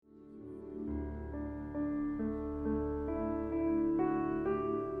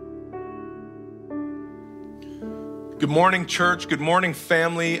Good morning, church. Good morning,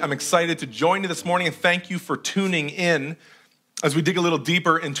 family. I'm excited to join you this morning, and thank you for tuning in as we dig a little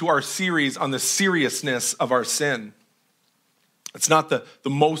deeper into our series on the seriousness of our sin. It's not the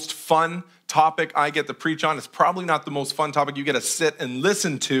most fun topic I get to preach on. It's probably not the most fun topic you get to sit and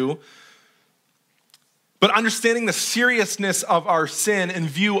listen to. But understanding the seriousness of our sin in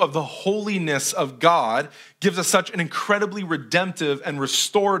view of the holiness of God gives us such an incredibly redemptive and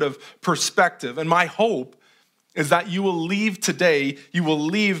restorative perspective. And my hope is that you will leave today, you will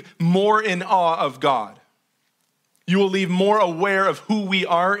leave more in awe of God. You will leave more aware of who we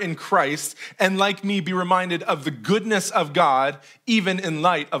are in Christ, and like me, be reminded of the goodness of God, even in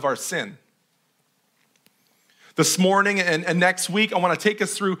light of our sin. This morning and next week, I want to take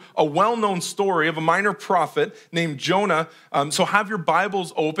us through a well-known story of a minor prophet named Jonah. So have your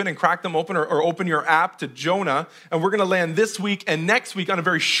Bibles open and crack them open, or open your app to Jonah. And we're going to land this week and next week on a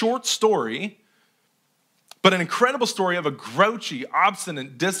very short story, but an incredible story of a grouchy,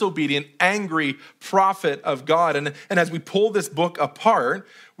 obstinate, disobedient, angry prophet of God. And as we pull this book apart,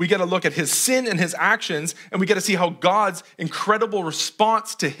 we get to look at his sin and his actions, and we get to see how God's incredible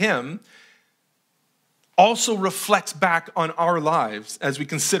response to him also reflects back on our lives as we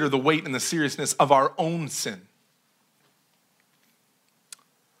consider the weight and the seriousness of our own sin.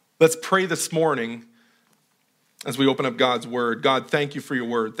 Let's pray this morning as we open up God's word. God, thank you for your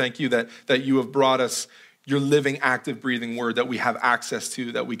word. Thank you that you have brought us your living, active, breathing word that we have access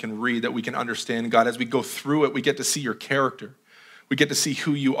to, that we can read, that we can understand. God, as we go through it, we get to see your character. We get to see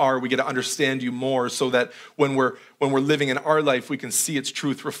who you are. We get to understand you more so that when we're living in our life, we can see its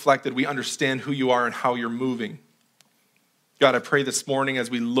truth reflected. We understand who you are and how you're moving. God, I pray this morning as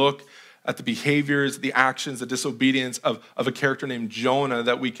we look at the behaviors, the actions, the disobedience of a character named Jonah,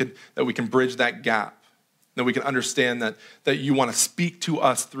 that we can bridge that gap, that we can understand that you want to speak to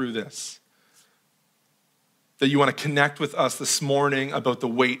us through this, that you want to connect with us this morning about the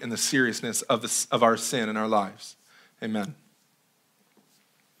weight and the seriousness of our sin in our lives. Amen.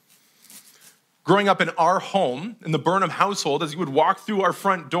 Growing up in our home, in the Burnham household, as you would walk through our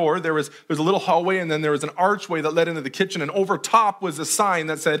front door, there was a little hallway, and then there was an archway that led into the kitchen, and over top was a sign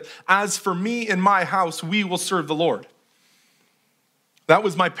that said, "As for me and my house, we will serve the Lord." That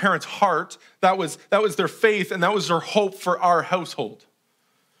was my parents' heart, that was their faith, and that was their hope for our household.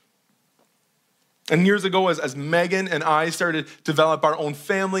 And years ago, as Megan and I started to develop our own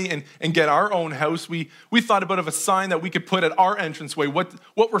family and get our own house, we thought about a sign that we could put at our entranceway,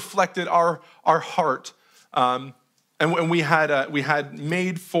 what reflected our heart. And we had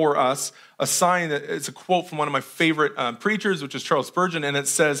made for us a sign that it's a quote from one of my favorite preachers, which is Charles Spurgeon, and it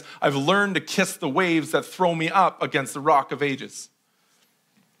says, "I've learned to kiss the waves that throw me up against the rock of ages."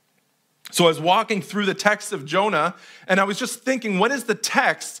 So I was walking through the text of Jonah, and I was just thinking, what is the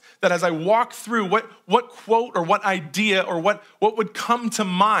text that as I walk through, what quote or what idea or what would come to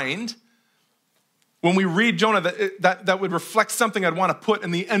mind when we read Jonah that would reflect something I'd want to put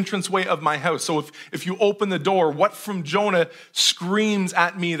in the entranceway of my house? So if you open the door, what from Jonah screams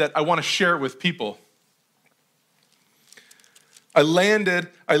at me that I want to share it with people? I landed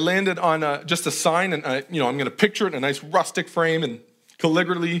on just a sign, and I'm going to picture it in a nice rustic frame and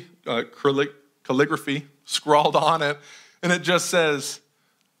calligraphy scrawled on it, and it just says,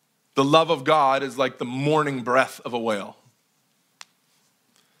 "The love of God is like the morning breath of a whale."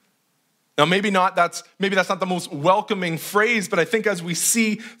 Now, maybe that's not the most welcoming phrase, but I think as we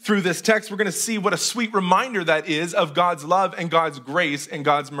see through this text, we're going to see what a sweet reminder that is of God's love and God's grace and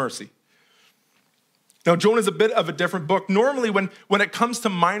God's mercy. Now, Jonah's a bit of a different book. Normally, when it comes to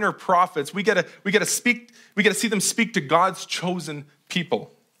minor prophets, we get to see them speak to God's chosen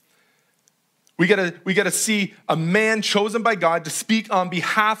people. We get to see a man chosen by God to speak on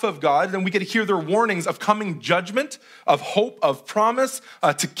behalf of God, and we get to hear their warnings of coming judgment, of hope, of promise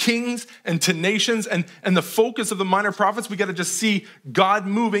to kings and to nations. And the focus of the minor prophets, we get to just see God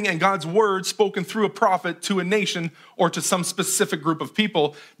moving and God's word spoken through a prophet to a nation or to some specific group of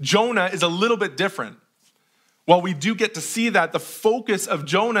people. Jonah is a little bit different. While we do get to see that, the focus of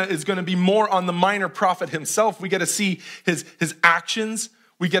Jonah is going to be more on the minor prophet himself. We get to see his actions.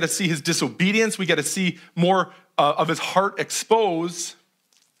 We get to see his disobedience. We get to see more of his heart exposed.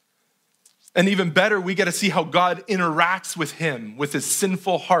 And even better, we get to see how God interacts with him, with his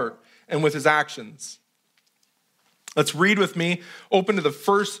sinful heart and with his actions. Let's read with me. Open to the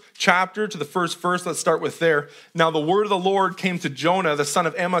first chapter, to the first verse. Let's start with there. "Now the word of the Lord came to Jonah, the son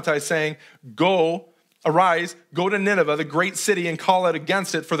of Amittai, saying, Arise, go to Nineveh, the great city, and call out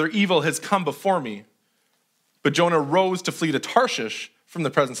against it, for their evil has come before me." But Jonah rose to flee to Tarshish from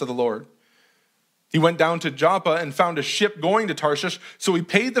the presence of the Lord. He went down to Joppa and found a ship going to Tarshish. So he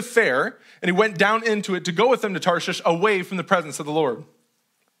paid the fare and he went down into it to go with them to Tarshish away from the presence of the Lord.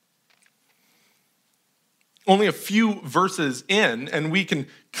 Only a few verses in, and we can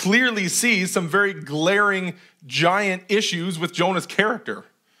clearly see some very glaring giant issues with Jonah's character.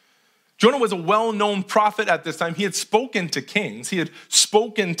 Jonah was a well-known prophet at this time. He had spoken to kings. He had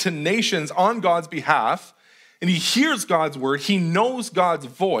spoken to nations on God's behalf. And he hears God's word. He knows God's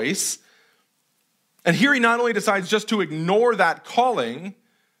voice. And here he not only decides just to ignore that calling,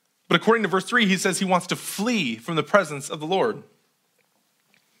 but according to verse 3, he says he wants to flee from the presence of the Lord.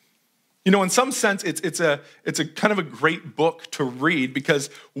 You know, in some sense, it's a kind of a great book to read because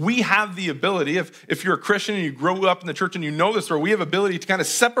we have the ability, if you're a Christian and you grew up in the church and you know this, or we have ability to kind of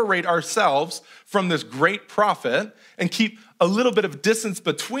separate ourselves from this great prophet and keep a little bit of distance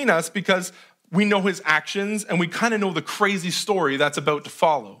between us because we know his actions and we kind of know the crazy story that's about to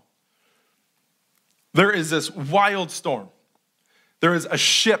follow. There is this wild storm. There is a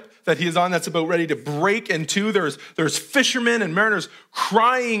ship that he is on that's about ready to break in two. There's fishermen and mariners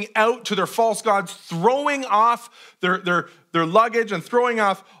crying out to their false gods, throwing off their luggage and throwing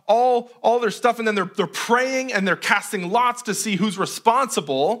off all their stuff. And then they're praying and they're casting lots to see who's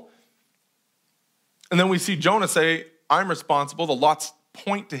responsible. And then we see Jonah say, I'm responsible. The lots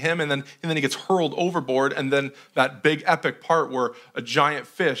point to him, and then he gets hurled overboard. And then that big epic part where a giant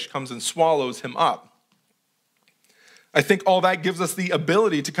fish comes and swallows him up. I think all that gives us the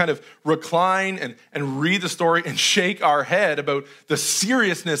ability to kind of recline and read the story and shake our head about the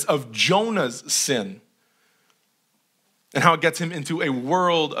seriousness of Jonah's sin and how it gets him into a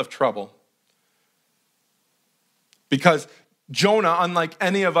world of trouble. Because Jonah, unlike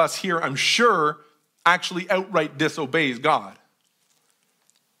any of us here, I'm sure, actually outright disobeys God.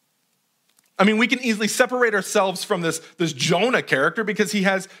 I mean, we can easily separate ourselves from this Jonah character because he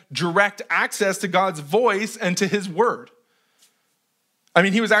has direct access to God's voice and to his word. I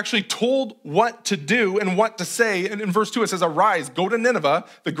mean, he was actually told what to do and what to say. And in verse 2, it says, arise, go to Nineveh,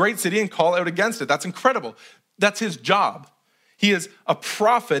 the great city, and call out against it. That's incredible. That's his job. He is a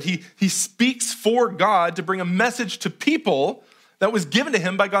prophet. He speaks for God to bring a message to people that was given to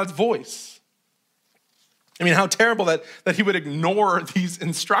him by God's voice. I mean, how terrible that he would ignore these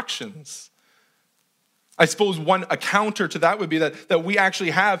instructions. I suppose a counter to that would be that we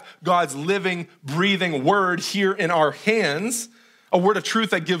actually have God's living, breathing word here in our hands, a word of truth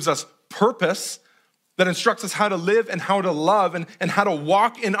that gives us purpose, that instructs us how to live and how to love and how to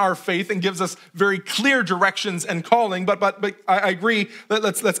walk in our faith and gives us very clear directions and calling. But I agree,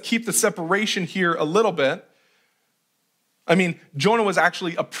 let's keep the separation here a little bit. I mean, Jonah was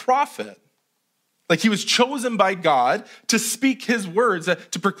actually a prophet. Like he was chosen by God to speak his words,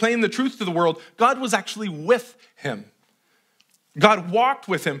 to proclaim the truth to the world. God was actually with him. God walked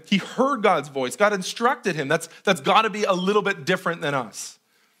with him. He heard God's voice. God instructed him. That's got to be a little bit different than us.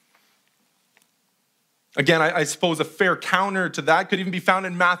 Again, I suppose a fair counter to that could even be found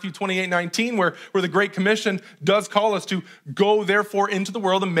in Matthew 28:19, where the Great Commission does call us to go, therefore, into the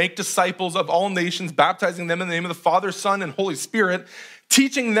world and make disciples of all nations, baptizing them in the name of the Father, Son, and Holy Spirit,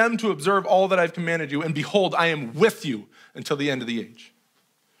 teaching them to observe all that I've commanded you. And behold, I am with you until the end of the age.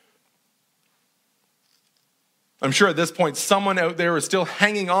 I'm sure at this point, someone out there is still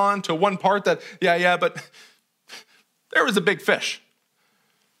hanging on to one part that, but there was a big fish.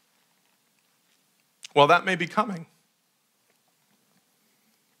 Well, that may be coming.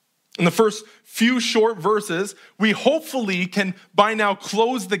 In the first few short verses, we hopefully can by now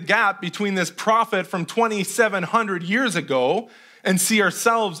close the gap between this prophet from 2,700 years ago and see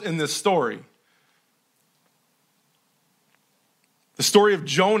ourselves in this story. The story of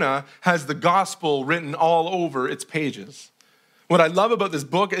Jonah has the gospel written all over its pages. What I love about this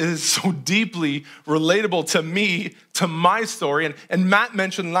book is so deeply relatable to me, to my story. And Matt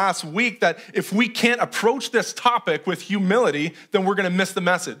mentioned last week that if we can't approach this topic with humility, then we're going to miss the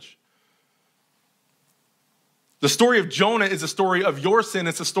message. The story of Jonah is a story of your sin.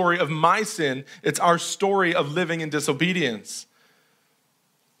 It's a story of my sin. It's our story of living in disobedience.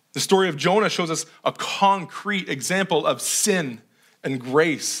 The story of Jonah shows us a concrete example of sin and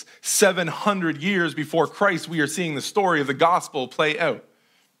grace. 700 years before Christ, we are seeing the story of the gospel play out.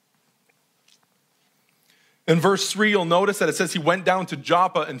 In verse 3, you'll notice that it says he went down to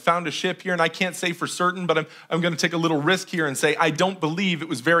Joppa and found a ship here. And I can't say for certain, but I'm going to take a little risk here and say I don't believe it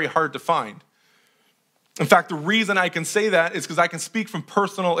was very hard to find. In fact, the reason I can say that is because I can speak from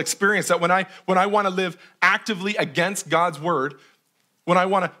personal experience that when I want to live actively against God's word, when I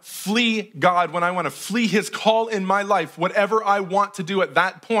want to flee God, when I want to flee his call in my life, whatever I want to do at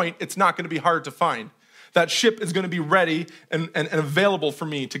that point, it's not going to be hard to find. That ship is going to be ready and available for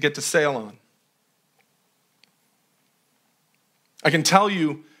me to get to sail on. I can tell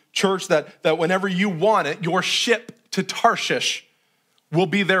you, church, that whenever you want it, your ship to Tarshish will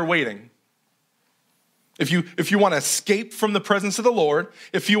be there waiting. If you want to escape from the presence of the Lord,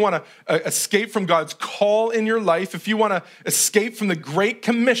 if you want to escape from God's call in your life, if you want to escape from the Great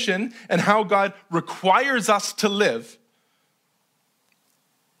Commission and how God requires us to live,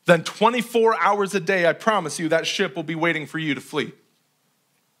 then 24 hours a day, I promise you, that ship will be waiting for you to flee.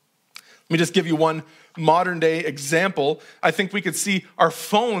 Let me just give you one modern day example. I think we could see our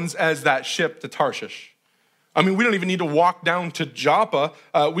phones as that ship to Tarshish. I mean, we don't even need to walk down to Joppa.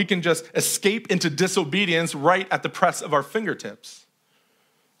 We can just escape into disobedience right at the press of our fingertips.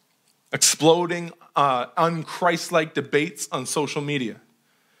 Exploding, unchristlike debates on social media.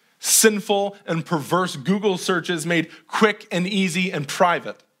 Sinful and perverse Google searches made quick and easy and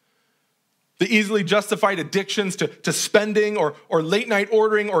private. The easily justified addictions to spending or late night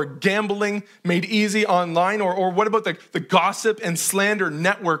ordering or gambling made easy online. Or what about the gossip and slander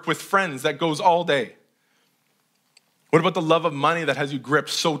network with friends that goes all day? What about the love of money that has you gripped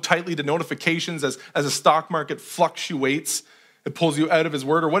so tightly to notifications as the stock market fluctuates? It pulls you out of his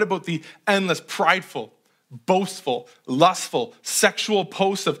word. Or what about the endless prideful, boastful, lustful, sexual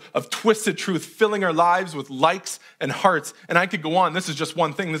posts of twisted truth filling our lives with likes and hearts? And I could go on. This is just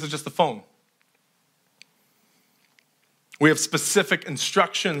one thing. This is just the phone. We have specific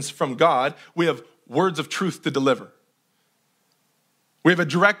instructions from God. We have words of truth to deliver. We have a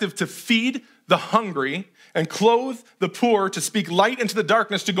directive to feed the hungry and clothe the poor, to speak light into the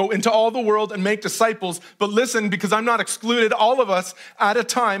darkness, to go into all the world and make disciples. But listen, because I'm not excluded, all of us at a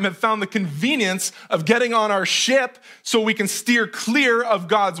time have found the convenience of getting on our ship so we can steer clear of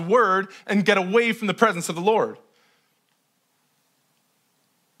God's word and get away from the presence of the Lord.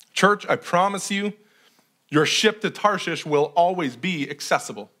 Church, I promise you, your ship to Tarshish will always be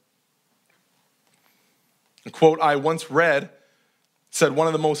accessible. A quote I once read said, one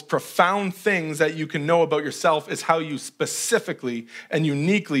of the most profound things that you can know about yourself is how you specifically and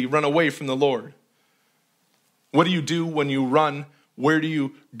uniquely run away from the Lord. What do you do when you run? Where do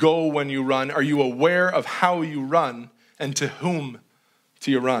you go when you run? Are you aware of how you run and to whom do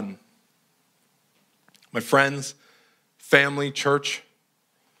you run? My friends, family, church,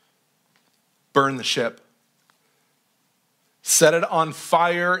 burn the ship. Set it on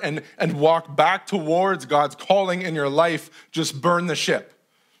fire and walk back towards God's calling in your life. Just burn the ship.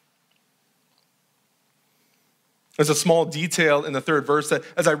 There's a small detail in the third verse that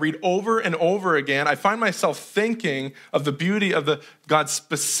as I read over and over again, I find myself thinking of the beauty of God's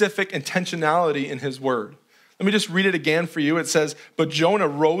specific intentionality in his word. Let me just read it again for you. It says, but Jonah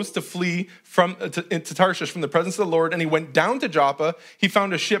rose to flee to Tarshish from the presence of the Lord, and he went down to Joppa. He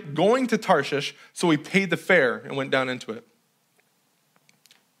found a ship going to Tarshish, so he paid the fare and went down into it.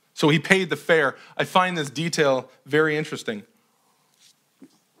 So he paid the fare. I find this detail very interesting.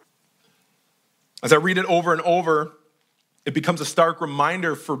 As I read it over and over, it becomes a stark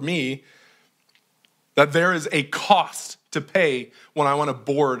reminder for me that there is a cost to pay when I want to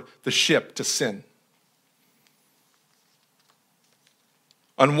board the ship to sin.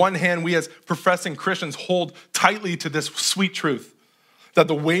 On one hand, we as professing Christians hold tightly to this sweet truth that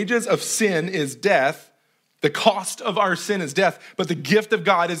the wages of sin is death. The cost of our sin is death, but the gift of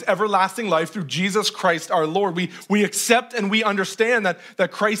God is everlasting life through Jesus Christ our Lord. We accept and we understand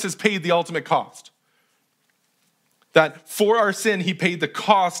that Christ has paid the ultimate cost. That for our sin, he paid the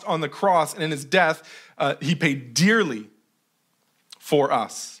cost on the cross, and in his death, he paid dearly for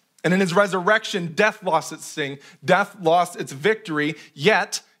us. And in his resurrection, death lost its sting, death lost its victory,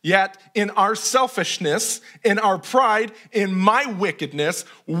 yet in our selfishness, in our pride, in my wickedness,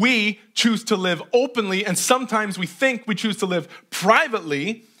 we choose to live openly, and sometimes we think we choose to live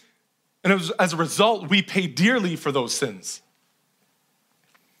privately, and as a result, we pay dearly for those sins.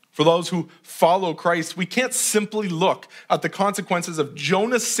 For those who follow Christ, we can't simply look at the consequences of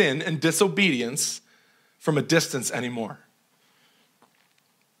Jonah's sin and disobedience from a distance anymore.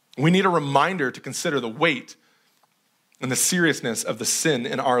 We need a reminder to consider the weight and the seriousness of the sin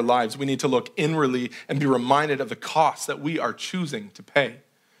in our lives. We need to look inwardly and be reminded of the cost that we are choosing to pay.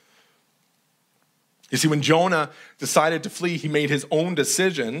 You see, when Jonah decided to flee, he made his own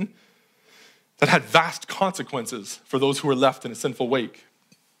decision that had vast consequences for those who were left in a sinful wake.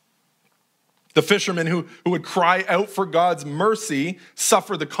 The fishermen who would cry out for God's mercy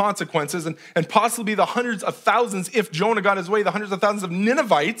suffer the consequences, and possibly the hundreds of thousands, if Jonah got his way, the hundreds of thousands of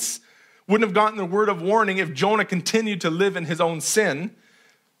Ninevites wouldn't have gotten the word of warning if Jonah continued to live in his own sin.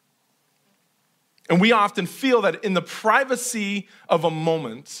 And we often feel that in the privacy of a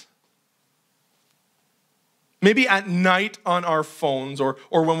moment, Maybe at night on our phones or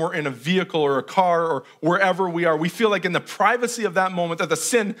when we're in a vehicle or a car or wherever we are, we feel like in the privacy of that moment that the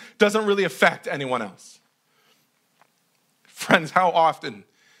sin doesn't really affect anyone else. Friends, how often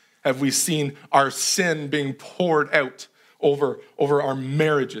have we seen our sin being poured out over our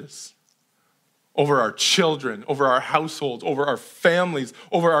marriages, over our children, over our households, over our families,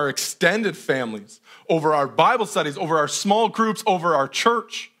 over our extended families, over our Bible studies, over our small groups, over our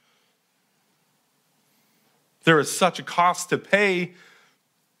church? There is such a cost to pay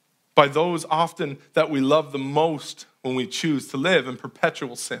by those often that we love the most when we choose to live in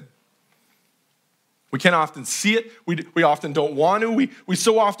perpetual sin. We can't often see it. We often don't want to. We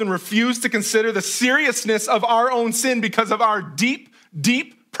so often refuse to consider the seriousness of our own sin because of our deep,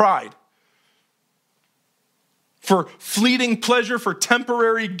 deep pride. For fleeting pleasure, for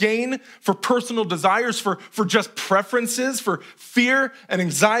temporary gain, for personal desires, for just preferences, for fear and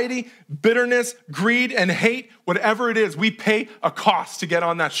anxiety, bitterness, greed, and hate, whatever it is, we pay a cost to get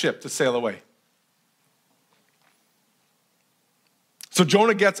on that ship to sail away. So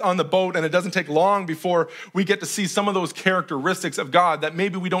Jonah gets on the boat, and it doesn't take long before we get to see some of those characteristics of God that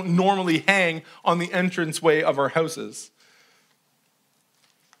maybe we don't normally hang on the entranceway of our houses.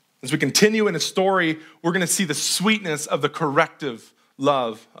 As we continue in a story, we're going to see the sweetness of the corrective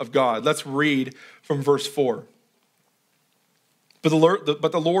love of God. Let's read from verse 4. But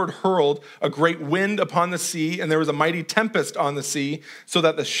the Lord hurled a great wind upon the sea, and there was a mighty tempest on the sea, so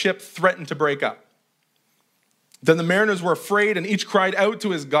that the ship threatened to break up. Then the mariners were afraid, and each cried out to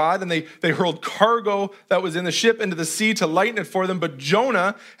his God, and they hurled cargo that was in the ship into the sea to lighten it for them. But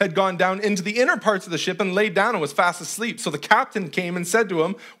Jonah had gone down into the inner parts of the ship and laid down and was fast asleep. So the captain came and said to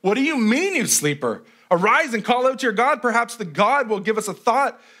him, "What do you mean, you sleeper? Arise and call out to your God. Perhaps the God will give us a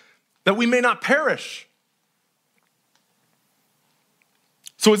thought that we may not perish."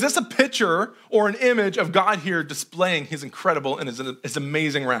 So is this a picture or an image of God here displaying his incredible and his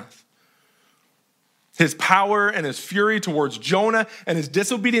amazing wrath? His power and his fury towards Jonah and his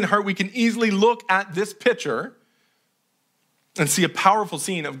disobedient heart? We can easily look at this picture and see a powerful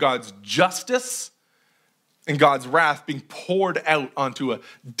scene of God's justice and God's wrath being poured out onto a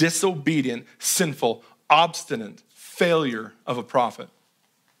disobedient, sinful, obstinate failure of a prophet.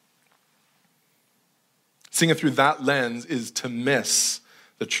 Seeing it through that lens is to miss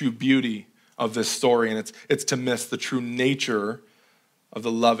the true beauty of this story, and it's to miss the true nature of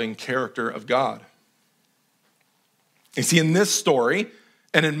the loving character of God. You see, in this story,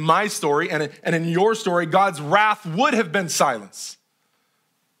 and in my story, and in your story, God's wrath would have been silence.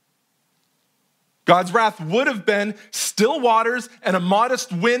 God's wrath would have been still waters and a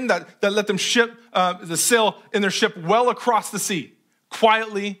modest wind that let them sail in their ship well across the sea,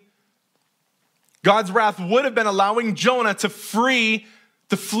 quietly. God's wrath would have been allowing Jonah to flee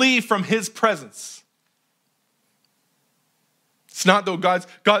from his presence. It's not, though,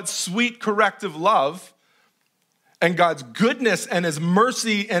 God's sweet corrective love and God's goodness and his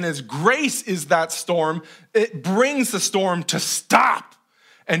mercy and his grace is that storm. It brings the storm to stop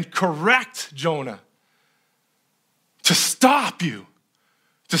and correct Jonah. To stop you.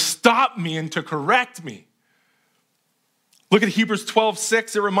 To stop me and to correct me. Look at Hebrews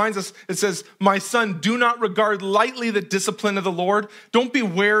 12:6. It reminds us, it says, "My son, do not regard lightly the discipline of the Lord. Don't be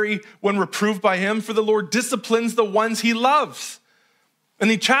wary when reproved by him, for the Lord disciplines the ones he loves. And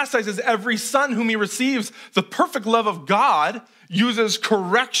he chastises every son whom he receives." The perfect love of God uses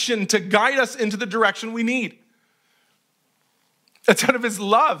correction to guide us into the direction we need. It's out of his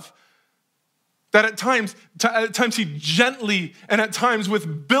love that at times he gently and at times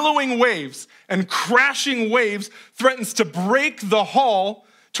with billowing waves and crashing waves threatens to break the hull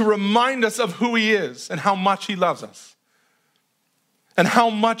to remind us of who he is and how much he loves us and how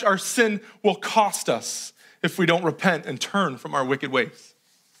much our sin will cost us if we don't repent and turn from our wicked ways.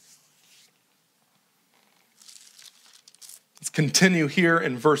 Let's continue here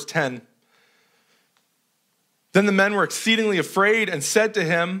in verse 10. Then the men were exceedingly afraid and said to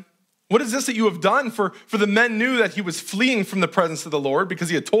him, "What is this that you have done?" For the men knew that he was fleeing from the presence of the Lord because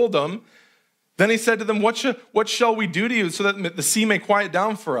he had told them. Then he said to them, What shall we do to you so that the sea may quiet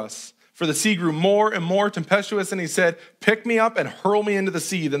down for us? For the sea grew more and more tempestuous, and he said, "Pick me up and hurl me into the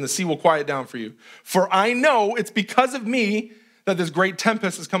sea, then the sea will quiet down for you. For I know it's because of me that this great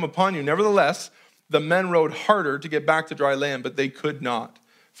tempest has come upon you." Nevertheless, the men rowed harder to get back to dry land, but they could not,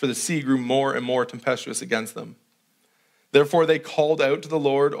 for the sea grew more and more tempestuous against them. Therefore they called out to the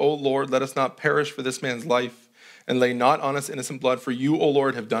Lord, "O Lord, let us not perish for this man's life, and lay not on us innocent blood, for you, O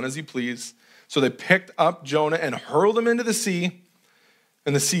Lord, have done as you please." So they picked up Jonah and hurled him into the sea,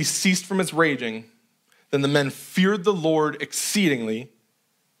 and the sea ceased from its raging. Then the men feared the Lord exceedingly.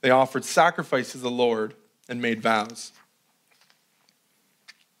 They offered sacrifices to the Lord and made vows.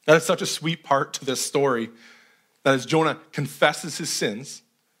 That is such a sweet part to this story, that as Jonah confesses his sins,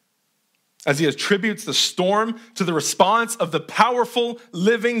 as he attributes the storm to the response of the powerful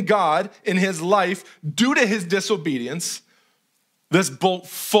living God in his life due to his disobedience, this boat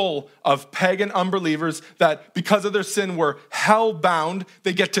full of pagan unbelievers that because of their sin were hell-bound,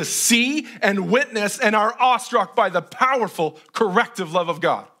 they get to see and witness and are awestruck by the powerful corrective love of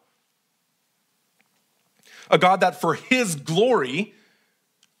God. A God that for his glory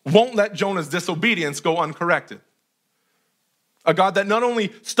won't let Jonah's disobedience go uncorrected. A God that not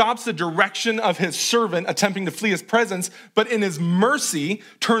only stops the direction of his servant attempting to flee his presence, but in his mercy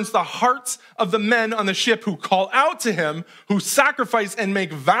turns the hearts of the men on the ship who call out to him, who sacrifice and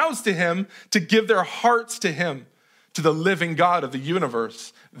make vows to him, to give their hearts to him, to the living God of the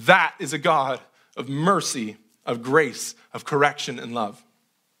universe. That is a God of mercy, of grace, of correction and love.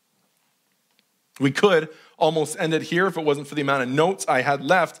 We could almost end it here if it wasn't for the amount of notes I had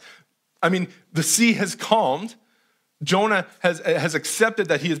left. I mean, the sea has calmed. Jonah has accepted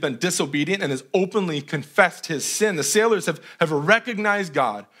that he has been disobedient and has openly confessed his sin. The sailors have recognized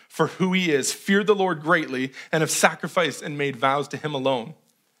God for who he is, feared the Lord greatly, and have sacrificed and made vows to him alone.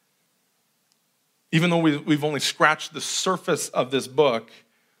 Even though we've only scratched the surface of this book,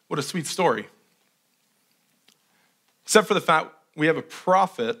 what a sweet story. Except for the fact we have a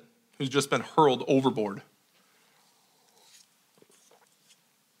prophet who's just been hurled overboard.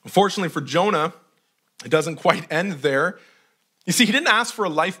 Unfortunately for Jonah, it doesn't quite end there. You see, he didn't ask for a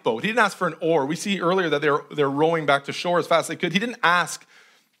lifeboat. He didn't ask for an oar. We see earlier that they're rowing back to shore as fast as they could. He didn't ask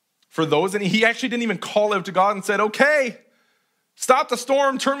for those, and he actually didn't even call out to God and said, okay, stop the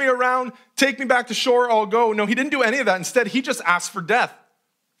storm, turn me around, take me back to shore, I'll go. No, he didn't do any of that. Instead, he just asked for death.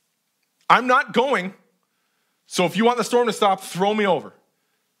 I'm not going, so if you want the storm to stop, throw me over.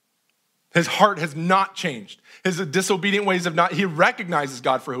 His heart has not changed. His disobedient ways have not. He recognizes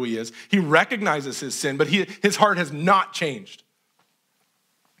God for who he is. He recognizes his sin, but his heart has not changed.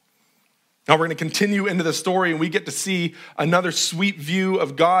 Now we're going to continue into the story, and we get to see another sweet view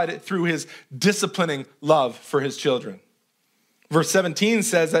of God through his disciplining love for his children. Verse 17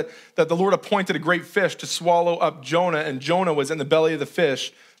 says that the Lord appointed a great fish to swallow up Jonah, and Jonah was in the belly of the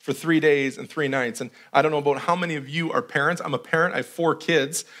fish for 3 days and 3 nights. And I don't know about how many of you are parents. I'm a parent. I have 4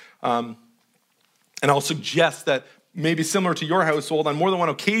 kids. And I'll suggest that maybe similar to your household, on more than one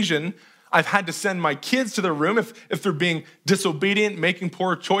occasion, I've had to send my kids to their room if they're being disobedient, making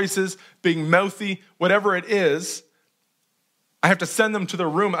poor choices, being mouthy, whatever it is. I have to send them to their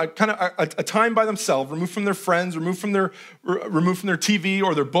room, a time by themselves, removed from their friends, removed from their TV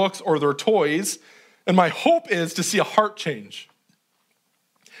or their books or their toys. And my hope is to see a heart change.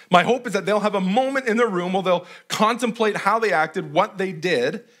 My hope is that they'll have a moment in their room where they'll contemplate how they acted, what they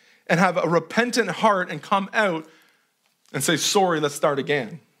did, and have a repentant heart and come out and say, sorry, let's start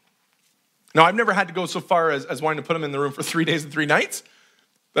again. Now, I've never had to go so far as wanting to put them in the room for 3 days and 3 nights,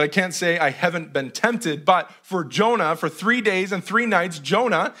 but I can't say I haven't been tempted. But for Jonah, for 3 days and 3 nights,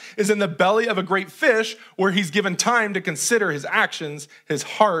 Jonah is in the belly of a great fish where he's given time to consider his actions, his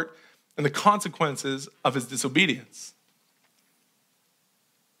heart, and the consequences of his disobedience.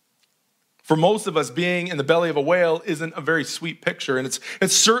 For most of us, being in the belly of a whale isn't a very sweet picture, and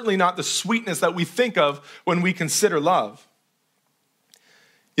it's certainly not the sweetness that we think of when we consider love.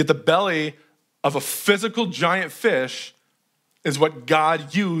 Yet the belly of a physical giant fish is what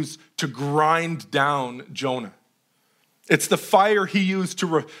God used to grind down Jonah. It's the fire he used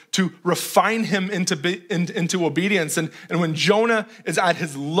to refine him into obedience. And when Jonah is at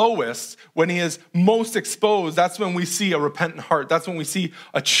his lowest, when he is most exposed, that's when we see a repentant heart. That's when we see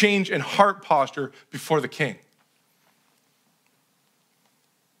a change in heart posture before the king.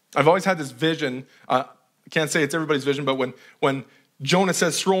 I've always had this vision. I can't say it's everybody's vision, but when Jonah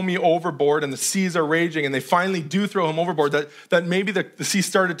says, throw me overboard, and the seas are raging, and they finally do throw him overboard, that maybe the sea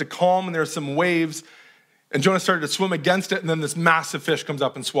started to calm and there are some waves, and Jonah started to swim against it, and then this massive fish comes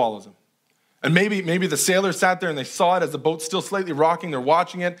up and swallows him. And maybe the sailors sat there and they saw it as the boat's still slightly rocking. They're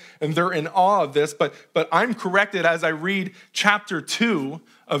watching it, and they're in awe of this. But I'm corrected as I read chapter 2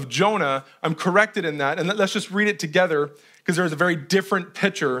 of Jonah. I'm corrected in that. And let's just read it together, because there's a very different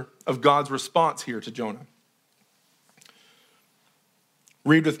picture of God's response here to Jonah.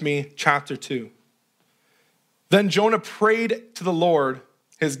 Read with me chapter 2. Then Jonah prayed to the Lord,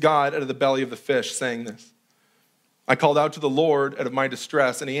 his God, out of the belly of the fish, saying this: I called out to the Lord out of my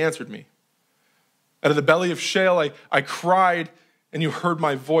distress, and he answered me. Out of the belly of Sheol I cried, and you heard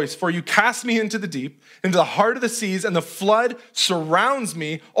my voice. For you cast me into the deep, into the heart of the seas, and the flood surrounds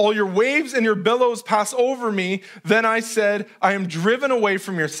me. All your waves and your billows pass over me. Then I said, I am driven away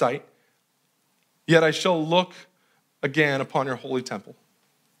from your sight. Yet I shall look again upon your holy temple.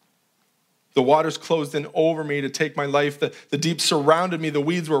 The waters closed in over me to take my life. The deep surrounded me. The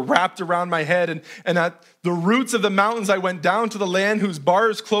weeds were wrapped around my head. And at the roots of the mountains I went down to the land whose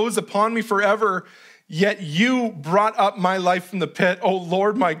bars closed upon me forever. Yet you brought up my life from the pit, O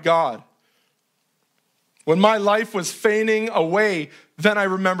Lord my God. When my life was fainting away, then I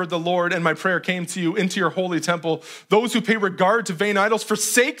remembered the Lord, and my prayer came to you into your holy temple. Those who pay regard to vain idols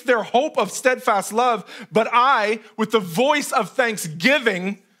forsake their hope of steadfast love. But I, with the voice of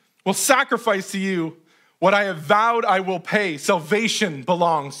thanksgiving, will sacrifice to you what I have vowed I will pay. Salvation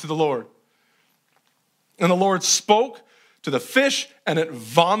belongs to the Lord. And the Lord spoke to the fish, and it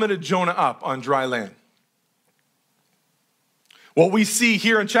vomited Jonah up on dry land. What we see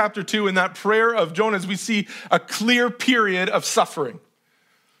here in chapter 2 in that prayer of Jonah is we see a clear period of suffering.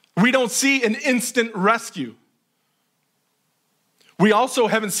 We don't see an instant rescue. We also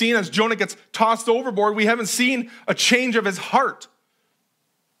haven't seen, as Jonah gets tossed overboard, we haven't seen a change of his heart.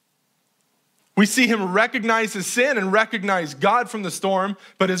 We see him recognize his sin and recognize God from the storm,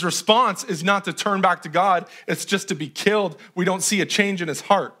 but his response is not to turn back to God. It's just to be killed. We don't see a change in his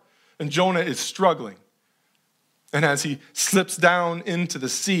heart. And Jonah is struggling. And as he slips down into the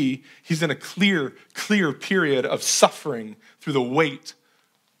sea, he's in a clear period of suffering through the weight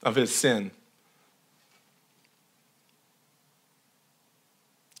of his sin.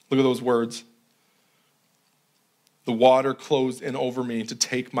 Look at those words. The water closed in over me to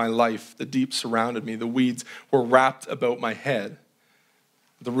take my life. The deep surrounded me. The weeds were wrapped about my head.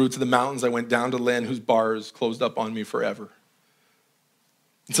 At the roots of the mountains, I went down to land whose bars closed up on me forever.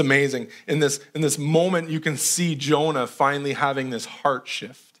 It's amazing. In this moment, you can see Jonah finally having this heart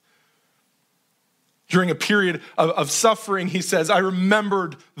shift. During a period of suffering, he says, I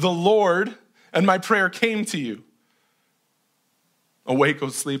remembered the Lord, and my prayer came to you. Awake, O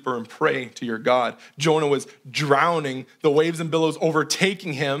sleeper, and pray to your God. Jonah was drowning, the waves and billows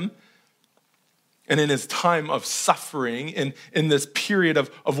overtaking him. And in his time of suffering, in this period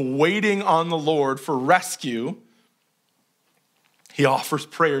of waiting on the Lord for rescue, he offers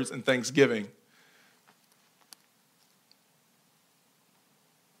prayers and thanksgiving.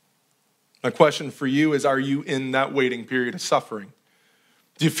 My question for you is, are you in that waiting period of suffering?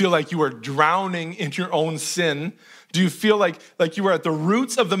 Do you feel like you are drowning in your own sin? Do you feel like you are at the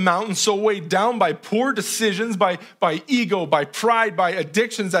roots of the mountain, so weighed down by poor decisions, by ego, by pride, by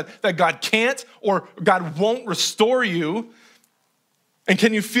addictions that God can't or God won't restore you? And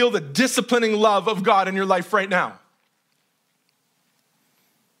can you feel the disciplining love of God in your life right now?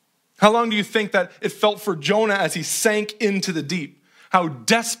 How long do you think that it felt for Jonah as he sank into the deep? How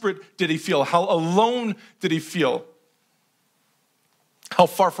desperate did he feel? How alone did he feel? How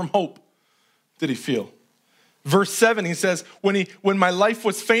far from hope did he feel? Verse 7, he says, when my life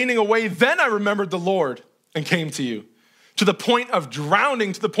was fainting away, then I remembered the Lord and came to you. To the point of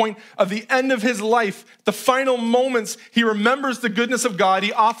drowning, to the point of the end of his life, the final moments, he remembers the goodness of God.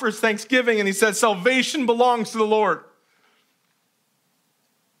 He offers thanksgiving and he says, salvation belongs to the Lord.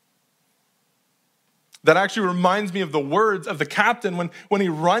 That actually reminds me of the words of the captain when he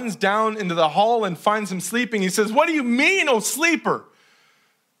runs down into the hall and finds him sleeping. He says, what do you mean, O sleeper?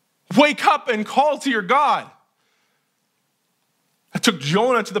 Wake up and call to your God. It took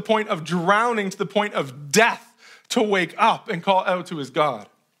Jonah to the point of drowning, to the point of death, to wake up and call out to his God.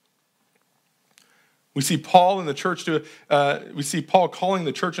 We see Paul in the church. We see Paul calling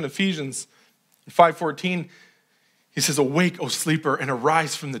the church in Ephesians 5:14. He says, awake, O sleeper, and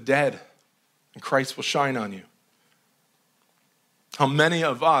arise from the dead, and Christ will shine on you. How many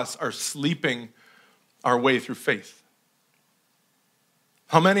of us are sleeping our way through faith?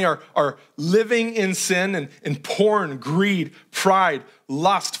 How many are living in sin and in porn, greed, pride,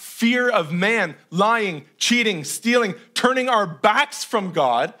 lust, fear of man, lying, cheating, stealing, turning our backs from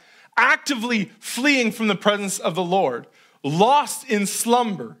God, actively fleeing from the presence of the Lord, lost in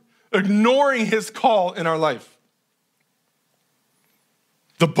slumber, ignoring his call in our life?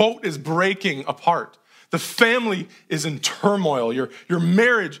 The boat is breaking apart. The family is in turmoil. Your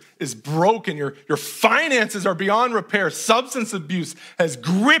marriage is broken. Your finances are beyond repair. Substance abuse has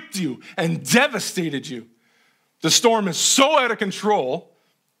gripped you and devastated you. The storm is so out of control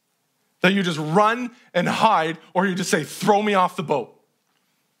that you just run and hide, or you just say, throw me off the boat.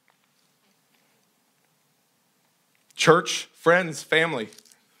 Church, friends, family,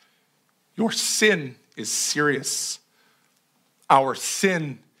 your sin is serious. Our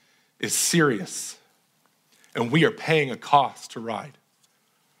sin is serious. And we are paying a cost to ride.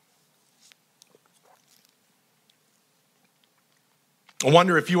 I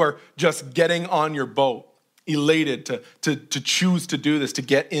wonder if you are just getting on your boat, elated to choose to do this, to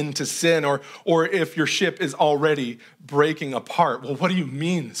get into sin, or if your ship is already breaking apart. Well, what do you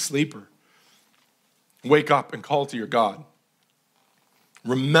mean, sleeper? Wake up and call to your God.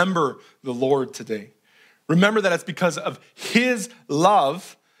 Remember the Lord today. Remember that it's because of his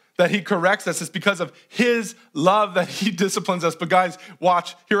love that he corrects us. It's because of his love that he disciplines us. But guys,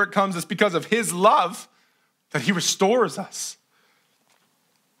 watch, here it comes. It's because of his love that he restores us.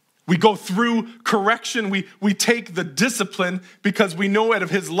 We go through correction. We take the discipline because we know out of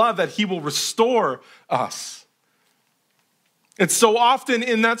his love that he will restore us. It's so often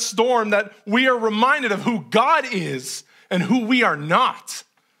in that storm that we are reminded of who God is and who we are not.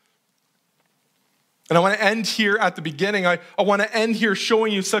 And I want to end here at the beginning. I want to end here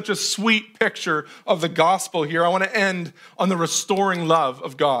showing you such a sweet picture of the gospel here. I want to end on the restoring love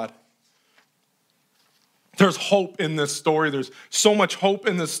of God. There's hope in this story. There's so much hope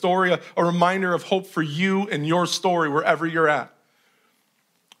in this story, a reminder of hope for you and your story wherever you're at.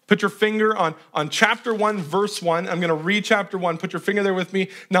 Put your finger on chapter 1, verse 1. I'm going to read chapter 1. Put your finger there with me.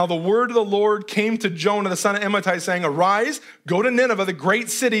 Now the word of the Lord came to Jonah, the son of Amittai, saying, Arise, go to Nineveh, the great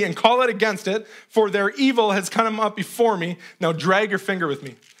city, and call out against it, for their evil has come up before me. Now drag your finger with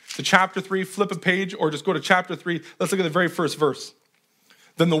me to chapter 3, flip a page, or just go to chapter 3. Let's look at the very first verse.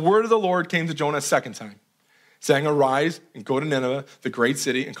 Then the word of the Lord came to Jonah a second time, saying, Arise and go to Nineveh, the great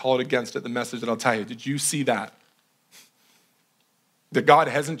city, and call it against it, the message that I'll tell you. Did you see that? That God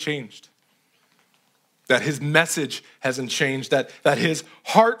hasn't changed. That his message hasn't changed. That his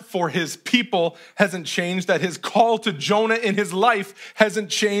heart for his people hasn't changed. That his call to Jonah in his life hasn't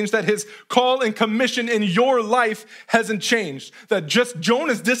changed. That his call and commission in your life hasn't changed. That just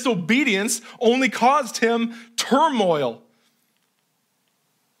Jonah's disobedience only caused him turmoil.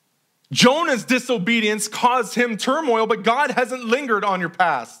 Jonah's disobedience caused him turmoil, but God hasn't lingered on your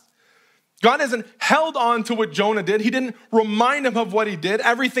past. God hasn't held on to what Jonah did. He didn't remind him of what he did.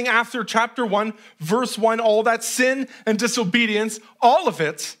 Everything after chapter 1, verse 1, all that sin and disobedience, all of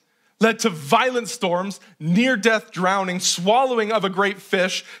it led to violent storms, near-death drowning, swallowing of a great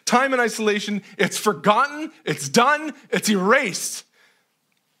fish, time in isolation. It's forgotten, it's done, it's erased.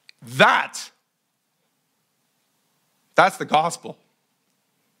 That's the gospel.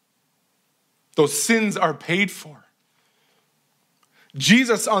 Those sins are paid for.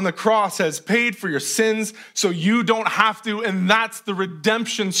 Jesus on the cross has paid for your sins so you don't have to, and that's the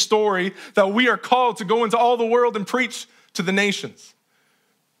redemption story that we are called to go into all the world and preach to the nations.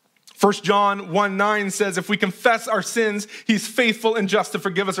 1 John 1:9 says, if we confess our sins, he's faithful and just to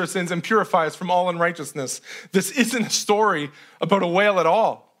forgive us our sins and purify us from all unrighteousness. This isn't a story about a whale at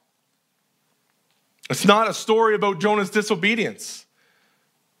all. It's not a story about Jonah's disobedience.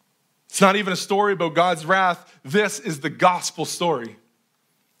 It's not even a story about God's wrath. This is the gospel story.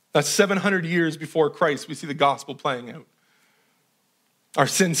 That's 700 years before Christ, we see the gospel playing out. Our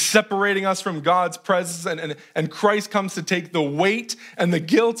sins separating us from God's presence, and Christ comes to take the weight and the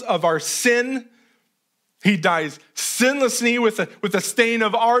guilt of our sin. He dies sinlessly with the stain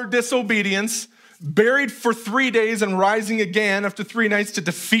of our disobedience, buried for 3 days and rising again after 3 nights to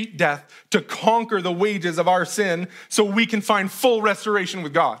defeat death, to conquer the wages of our sin so we can find full restoration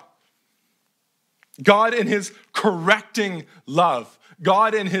with God. God in his correcting love,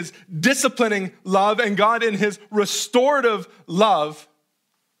 God in his disciplining love, and God in his restorative love,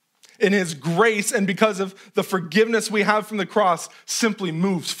 in his grace, and because of the forgiveness we have from the cross, simply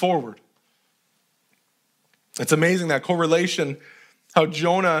moves forward. It's amazing that correlation, how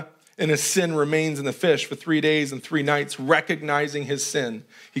Jonah in his sin remains in the fish for 3 days and 3 nights, recognizing his sin.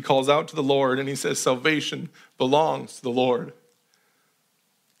 He calls out to the Lord and he says, salvation belongs to the Lord.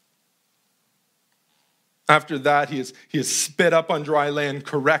 After that, he is spit up on dry land,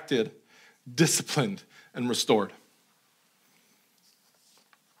 corrected, disciplined, and restored.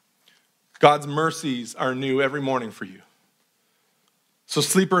 God's mercies are new every morning for you. So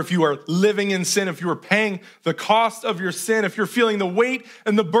sleeper, if you are living in sin, if you are paying the cost of your sin, if you're feeling the weight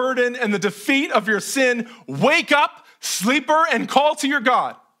and the burden and the defeat of your sin, wake up, sleeper, and call to your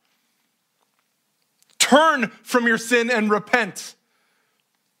God. Turn from your sin and repent.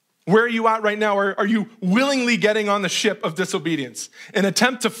 Where are you at right now? Are you willingly getting on the ship of disobedience? An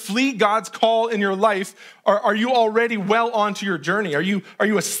attempt to flee God's call in your life? Are you already well onto your journey? Are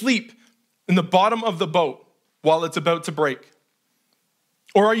you asleep in the bottom of the boat while it's about to break?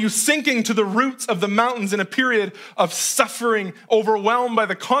 Or are you sinking to the roots of the mountains in a period of suffering, overwhelmed by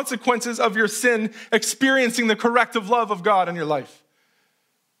the consequences of your sin, experiencing the corrective love of God in your life?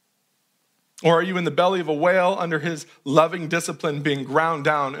 Or are you in the belly of a whale under his loving discipline, being ground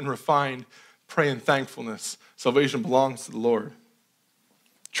down and refined? Pray in thankfulness. Salvation belongs to the Lord.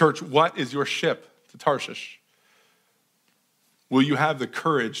 Church, what is your ship to Tarshish? Will you have the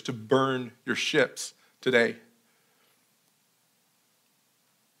courage to burn your ships today?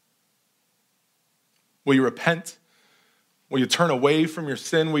 Will you repent? Will you turn away from your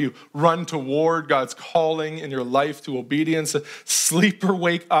sin? Will you run toward God's calling in your life to obedience? Sleep or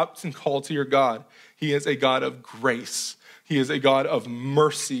wake up and call to your God. He is a God of grace. He is a God of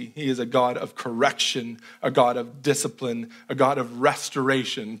mercy. He is a God of correction, a God of discipline, a God of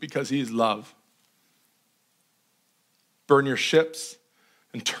restoration, because he is love. Burn your ships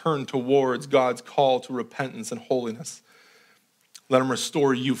and turn towards God's call to repentance and holiness. Let him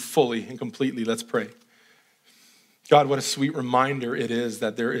restore you fully and completely. Let's pray. God, what a sweet reminder it is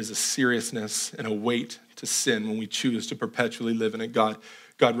that there is a seriousness and a weight to sin when we choose to perpetually live in it. God,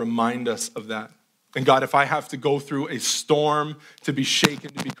 remind us of that. And God, if I have to go through a storm to be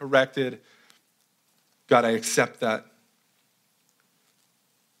shaken, to be corrected, God, I accept that.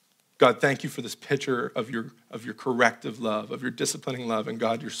 God, thank you for this picture of your corrective love, of your disciplining love, and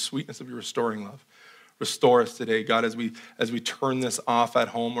God, your sweetness of your restoring love. Restore us today, God, as we turn this off at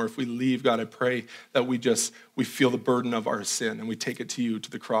home, or if we leave, God, I pray that we feel the burden of our sin and we take it to you,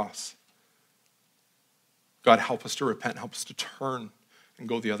 to the cross. God, help us to repent, help us to turn and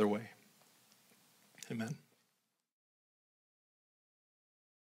go the other way. Amen.